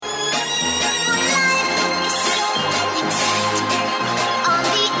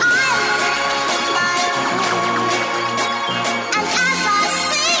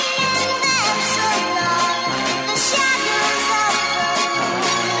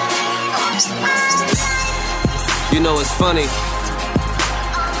You know, it's funny.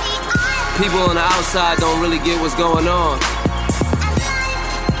 People on the outside don't really get what's going on,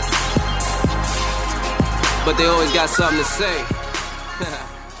 but they always got something to say.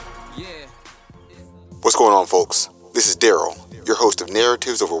 Yeah. What's going on, folks? This is Daryl, your host of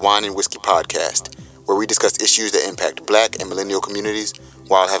Narratives Over Wine and Whiskey podcast, where we discuss issues that impact Black and millennial communities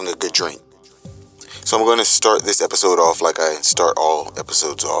while having a good drink. So I'm going to start this episode off like I start all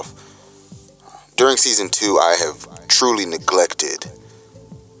episodes off. During season 2, I have truly neglected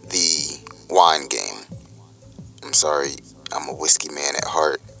the wine game. I'm sorry, I'm a whiskey man at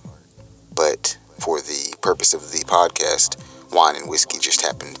heart, but for the purpose of the podcast, wine and whiskey just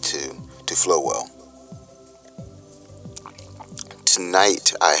happened to flow well.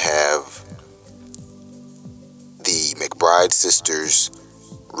 Tonight I have the McBride Sisters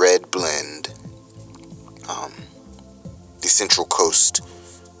Red Blend, the Central Coast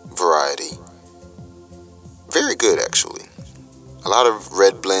variety. Very good, actually. A lot of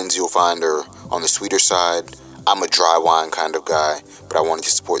red blends you'll find are on the sweeter side. I'm a dry wine kind of guy, but I wanted to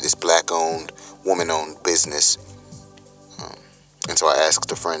support this Black-owned, woman-owned business. And so I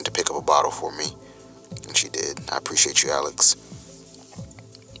asked a friend to pick up a bottle for me, and she did. I appreciate you, Alex.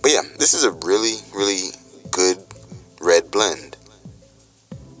 But yeah, this is a really, really good red blend.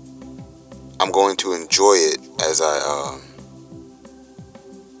 I'm going to enjoy it as I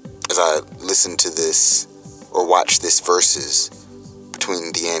listen to this or watch this versus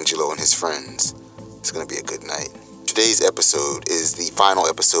between D'Angelo and his friends. It's going to be a good night. Today's episode is the final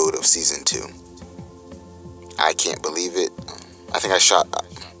episode of season 2. I can't believe it. I think I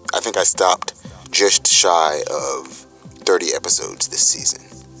stopped just shy of 30 episodes this season.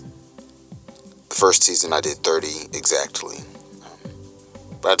 The first season I did 30 exactly.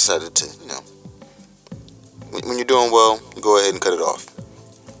 But I decided to, when you're doing well, you go ahead and cut it off.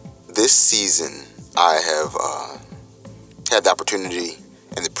 This season, I have had the opportunity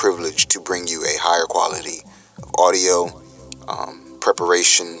and the privilege to bring you a higher quality of audio,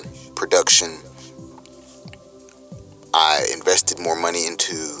 preparation, production. I invested more money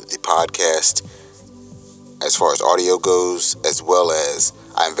into the podcast as far as audio goes, as well as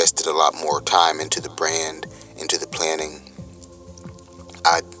I invested a lot more time into the brand, into the planning.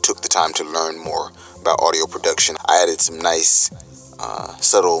 I took the time to learn more about audio production. I added some nice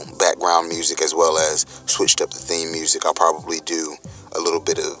subtle background music, as well as switched up the theme music. I'll probably do a little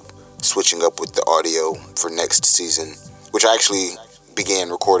bit of switching up with the audio for next season, which I actually began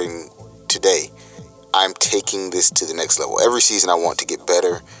recording today. I'm taking this to the next level. Every season I want to get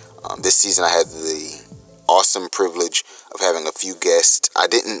better. This season I had the awesome privilege of having a few guests. I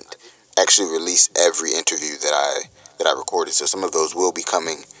didn't actually release every interview that I recorded, so some of those will be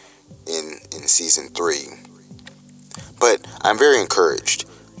coming in season 3. But I'm very encouraged.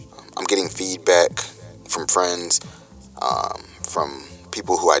 I'm getting feedback from friends, from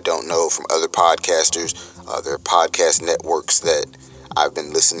people who I don't know, from other podcasters, other podcast networks that I've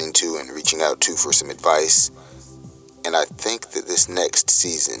been listening to and reaching out to for some advice. And I think that this next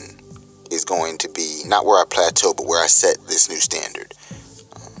season is going to be not where I plateau, but where I set this new standard.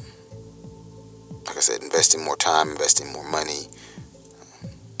 Like I said, investing more time, investing more money,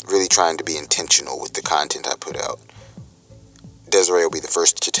 really trying to be intentional with the content I put out. Desiree will be the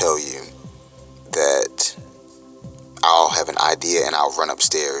first to tell you that I'll have an idea and I'll run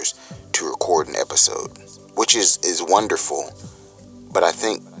upstairs to record an episode, which is wonderful. But I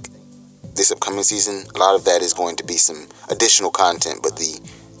think this upcoming season, a lot of that is going to be some additional content, but the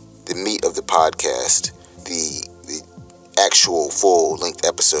meat of the podcast, the actual full-length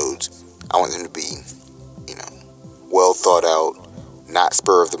episodes, I want them to be, well thought out, not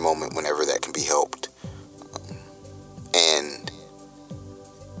spur of the moment whenever that can be helped, and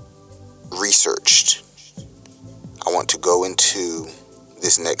researched. I want to go into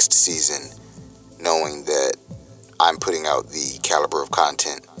this next season knowing that I'm putting out the caliber of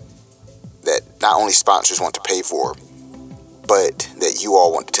content that not only sponsors want to pay for, but that you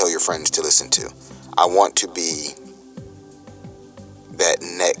all want to tell your friends to listen to. I want to be that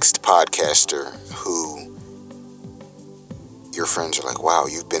next podcaster who your friends are like, wow,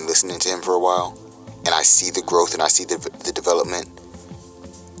 you've been listening to him for a while, and I see the growth and I see the development.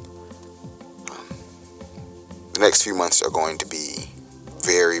 The next few months are going to be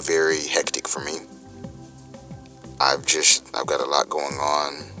very, very hectic for me. I've got a lot going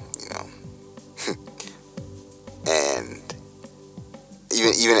on, and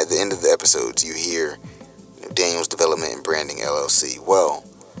even at the end of the episodes, you hear Daniel's Development and Branding LLC. Well,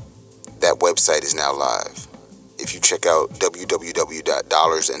 that website is now live. If you check out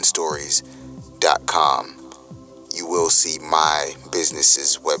www.dollarsandstories.com, you will see my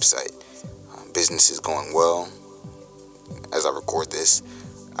business's website. Business is going well. as I record this.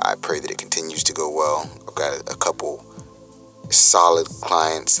 I pray that it continues to go well. I've got a couple solid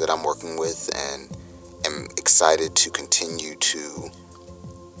clients that I'm working with and am excited to continue to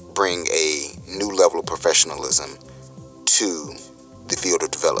bring a new level of professionalism to the field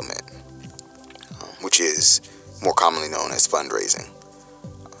of development, which is more commonly known as fundraising.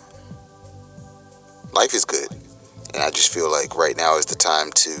 Life is good, and I just feel like right now is the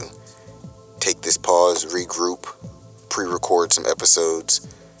time to take this pause, regroup, pre-record some episodes,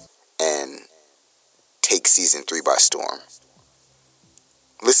 and take season 3 by storm.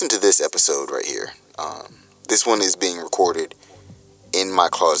 Listen to this episode right here. This one is being recorded in my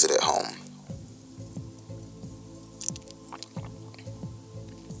closet at home.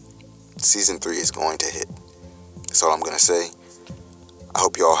 Season 3 is going to hit. That's all I'm going to say. I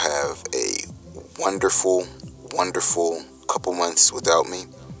hope y'all have a wonderful, wonderful couple months without me.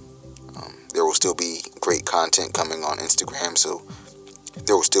 There will still be great content coming on Instagram,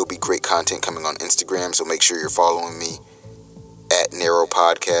 so make sure you're following me at Narrow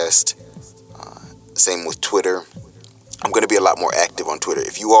Podcast. Same with Twitter. I'm going to be a lot more active on Twitter.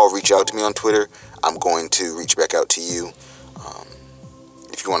 If you all reach out to me on Twitter, I'm going to reach back out to you.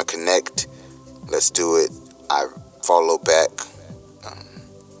 If you want to connect, let's do it. I follow back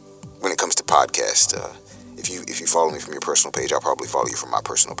when it comes to podcast. If you follow me from your personal page, I'll probably follow you from my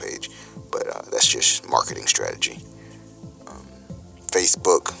personal page. But that's just marketing strategy.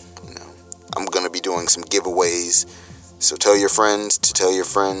 Facebook, I'm going to be doing some giveaways. So tell your friends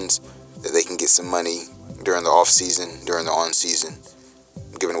that they can get some money during the off season, during the on season.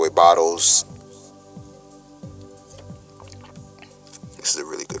 I'm giving away bottles. This is a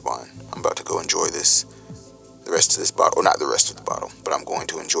really good wine. I'm about to go enjoy this. The rest of this bottle, or not the rest of the bottle, but I'm going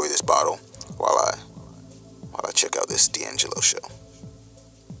to enjoy this bottle while I check out this D'Angelo show.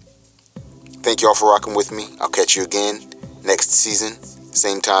 Thank y'all for rocking with me. I'll catch you again next season,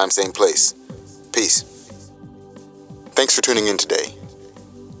 same time, same place. Peace. Thanks for tuning in today.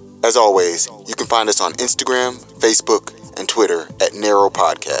 As always, you can find us on Instagram, Facebook, and Twitter at Narrow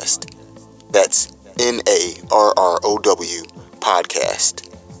Podcast. That's NARROW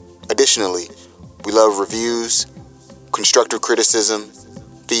Podcast. Additionally, we love reviews, constructive criticism,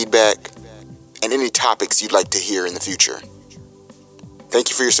 feedback, and any topics you'd like to hear in the future. Thank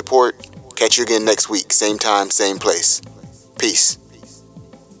you for your support. Catch you again next week, same time, same place. Peace.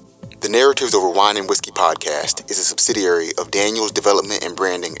 The Narratives Over Wine and Whiskey podcast is a subsidiary of Daniels Development and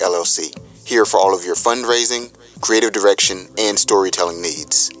Branding, LLC, here for all of your fundraising, creative direction, and storytelling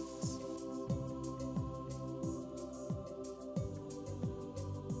needs.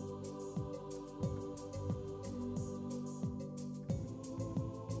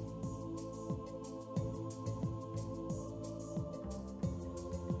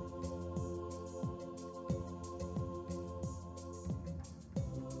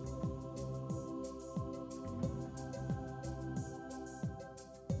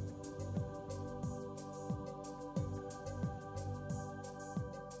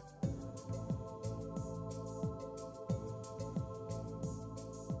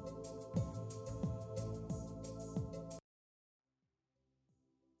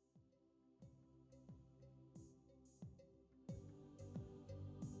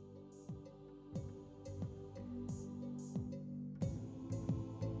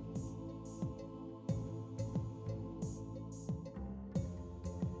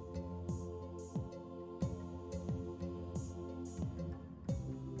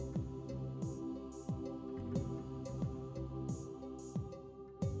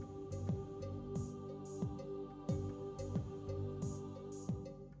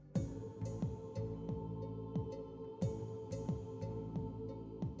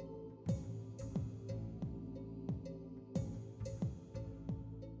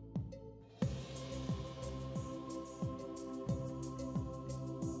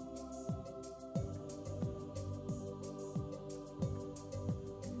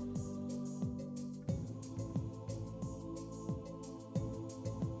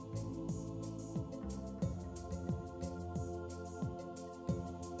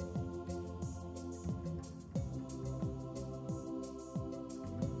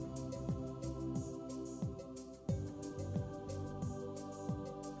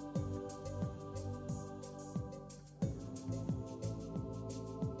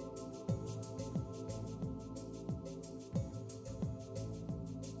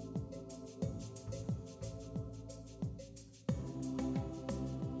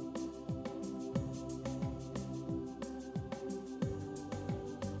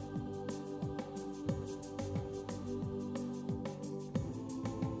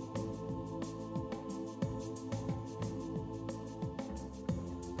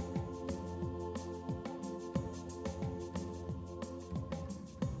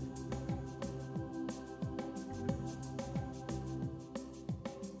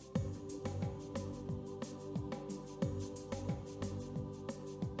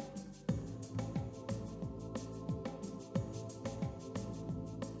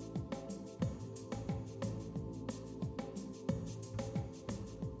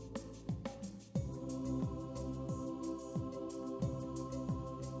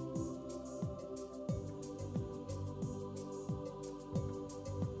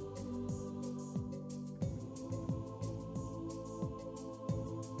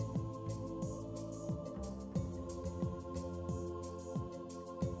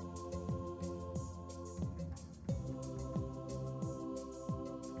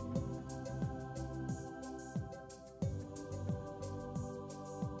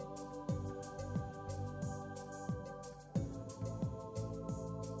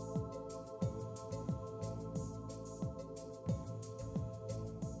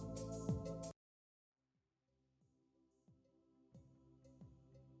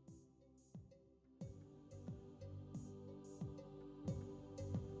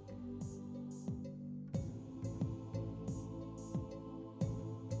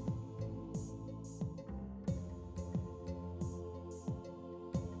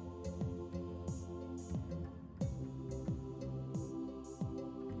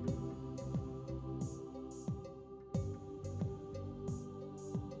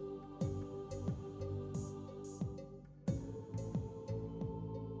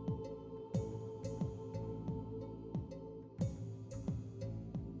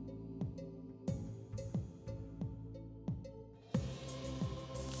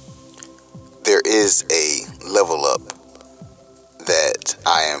 is a level up that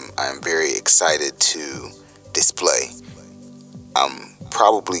I am very excited to display. I'm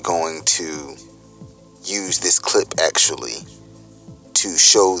probably going to use this clip actually to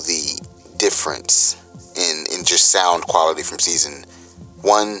show the difference in just sound quality from season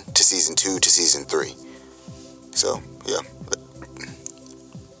 1 to season 2 to season 3. So yeah,